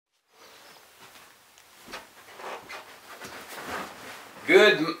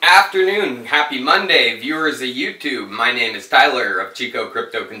Good afternoon, happy Monday, viewers of YouTube. My name is Tyler of Chico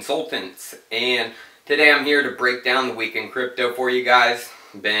Crypto Consultants, and today I'm here to break down the week in crypto for you guys.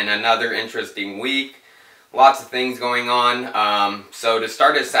 Been another interesting week, lots of things going on. So to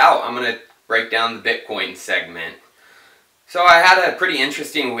start us out, I'm going to break down the Bitcoin segment. So I had a pretty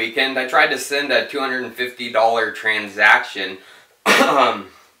interesting weekend. I tried to send a $250 transaction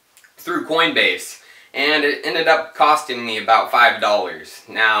through Coinbase, and it ended up costing me about $5.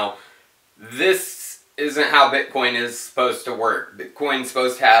 Now, this isn't how Bitcoin is supposed to work. Bitcoin's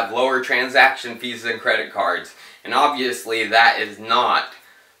supposed to have lower transaction fees than credit cards, and obviously that is not.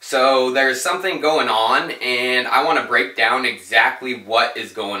 So there's something going on, and I want to break down exactly what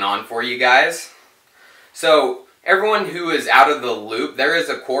is going on for you guys. So everyone who is out of the loop, there is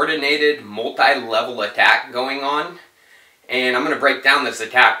a coordinated multi-level attack going on, and I'm going to break down this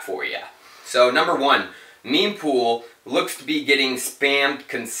attack for you. So number one, meme pool looks to be getting spammed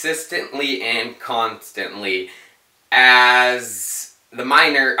consistently and constantly as the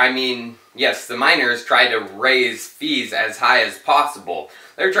miners try to raise fees as high as possible.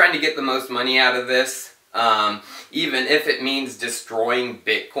 They're trying to get the most money out of this, even if it means destroying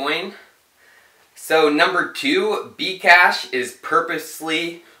Bitcoin. So number two, Bcash is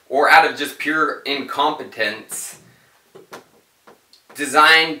purposely or out of just pure incompetence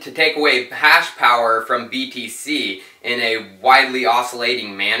designed to take away hash power from BTC in a widely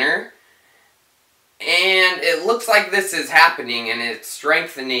oscillating manner. And it looks like this is happening, and it's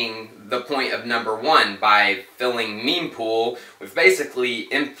strengthening the point of number one by filling meme pool with basically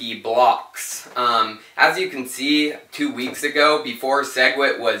empty blocks. As you can see, 2 weeks ago, before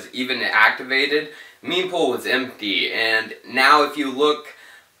SegWit was even activated, meme pool was empty, and now if you look,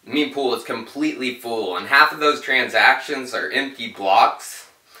 meme pool is completely full, and half of those transactions are empty blocks.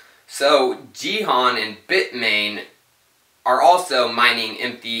 So Jihan and Bitmain are also mining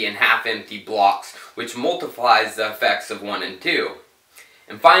empty and half-empty blocks, which multiplies the effects of 1 and 2.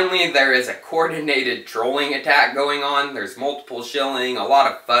 And finally, there is a coordinated trolling attack going on. There's multiple shilling, a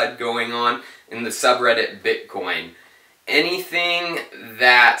lot of FUD going on in the subreddit Bitcoin. Anything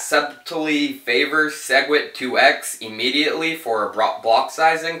that subtly favors SegWit 2x immediately for a block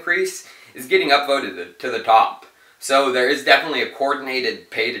size increase is getting upvoted to the top. So there is definitely a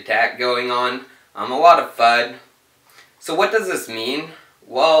coordinated paid attack going on. A lot of FUD. So what does this mean?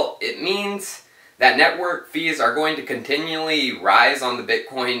 Well, it means that network fees are going to continually rise on the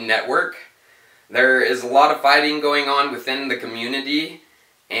Bitcoin network. There is a lot of fighting going on within the community,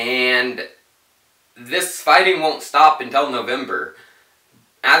 and this fighting won't stop until November.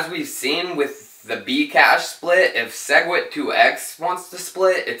 As we've seen with the Bcash split, if SegWit 2x wants to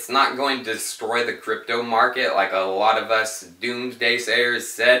split, it's not going to destroy the crypto market like a lot of us doomsday sayers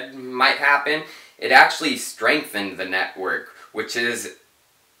said might happen. It actually strengthened the network, which is,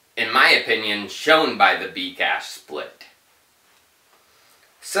 in my opinion, shown by the Bcash split.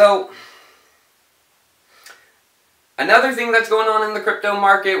 So another thing that's going on in the crypto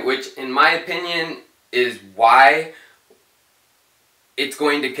market, which in my opinion is why it's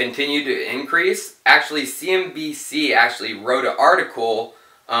going to continue to increase. Actually, CNBC actually wrote an article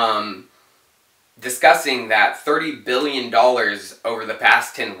discussing that $30 billion over the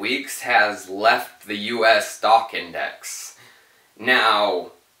past 10 weeks has left the U.S. Stock Index.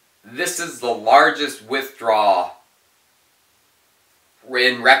 Now, this is the largest withdrawal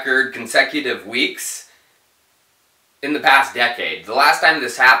in record consecutive weeks in the past decade. The last time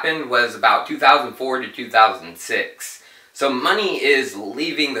this happened was about 2004 to 2006. So money is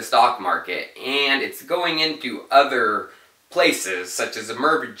leaving the stock market, and it's going into other places, such as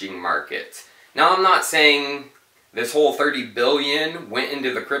emerging markets. Now, I'm not saying this whole $30 billion went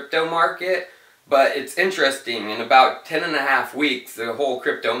into the crypto market, but it's interesting. In about 10.5 weeks, the whole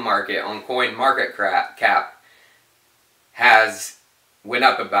crypto market on CoinMarketCap has went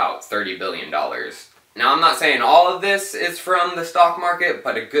up about $30 billion. Now, I'm not saying all of this is from the stock market,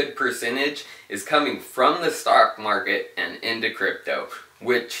 but a good percentage is coming from the stock market and into crypto,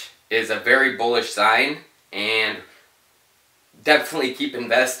 which is a very bullish sign, and definitely keep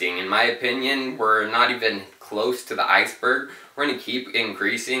investing. In my opinion, we're not even close to the iceberg. We're going to keep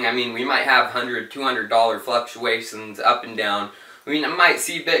increasing. I mean, we might have $100, $200 fluctuations up and down. We might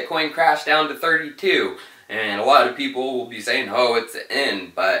see Bitcoin crash down to 32, and a lot of people will be saying, oh, it's the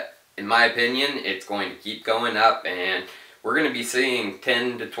end, but in my opinion, it's going to keep going up, and we're going to be seeing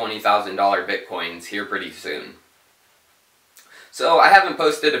 $10,000 to $20,000 Bitcoins here pretty soon. So I haven't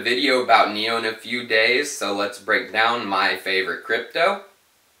posted a video about NEO in a few days, so let's break down my favorite crypto.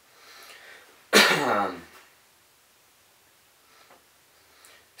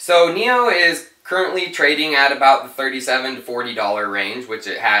 So NEO is Currently trading at about the $37 to $40 range, which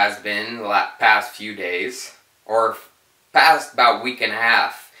it has been the past few days, or past about week and a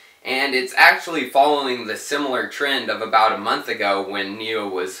half. And it's actually following the similar trend of about a month ago when NEO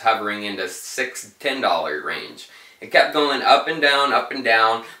was hovering in the $6 to $10 range. It kept going up and down, up and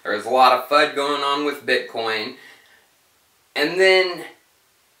down. There was a lot of FUD going on with Bitcoin. And then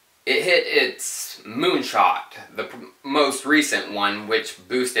it hit its moonshot, the most recent one, which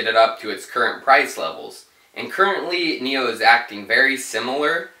boosted it up to its current price levels. And currently, NEO is acting very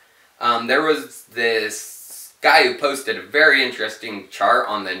similar. There was this guy who posted a very interesting chart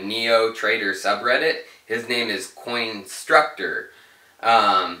on the NEO Trader subreddit. His name is Coinstructor.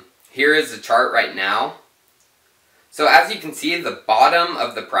 Here is the chart right now. So as you can see, the bottom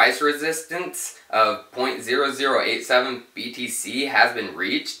of the price resistance of 0.0087 BTC has been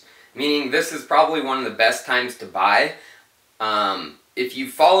reached, meaning this is probably one of the best times to buy. If you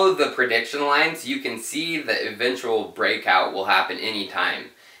follow the prediction lines, you can see the eventual breakout will happen anytime.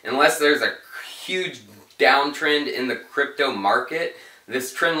 Unless there's a huge downtrend in the crypto market,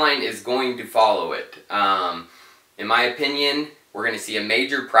 this trend line is going to follow it. In my opinion, we're going to see a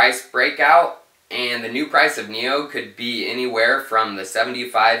major price breakout, and the new price of NEO could be anywhere from the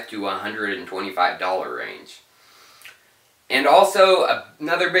 $75 to $125 range. And also,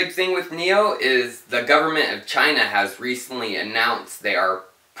 another big thing with NEO is the government of China has recently announced they are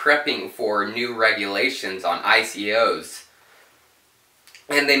prepping for new regulations on ICOs.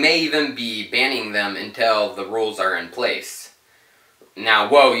 And they may even be banning them until the rules are in place. Now,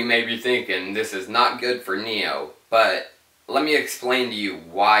 whoa, you may be thinking, this is not good for NEO, but let me explain to you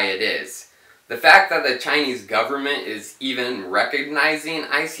why it is. The fact that the Chinese government is even recognizing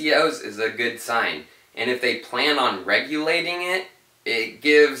ICOs is a good sign. And if they plan on regulating it, it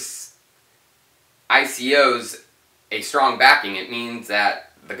gives ICOs a strong backing. It means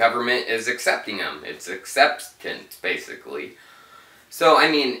that the government is accepting them. It's acceptance, basically. So, I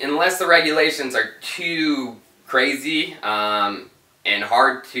mean, unless the regulations are too crazy and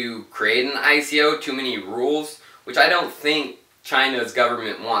hard to create an ICO, too many rules, which I don't think China's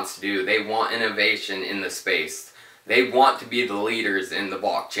government wants to do. They want innovation in the space. They want to be the leaders in the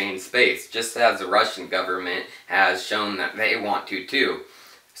blockchain space, just as the Russian government has shown that they want to too.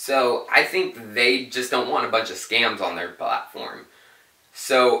 So I think they just don't want a bunch of scams on their platform.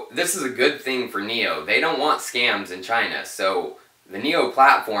 So this is a good thing for NEO. They don't want scams in China, so the NEO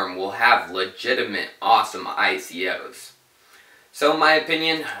platform will have legitimate, awesome ICOs. So in my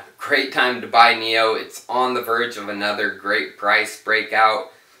opinion, great time to buy NEO. It's on the verge of another great price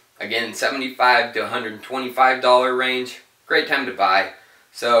breakout. Again, $75 to $125 range. Great time to buy.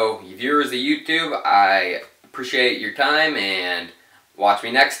 So, you viewers of YouTube, I appreciate your time and watch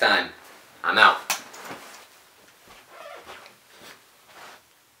me next time. I'm out.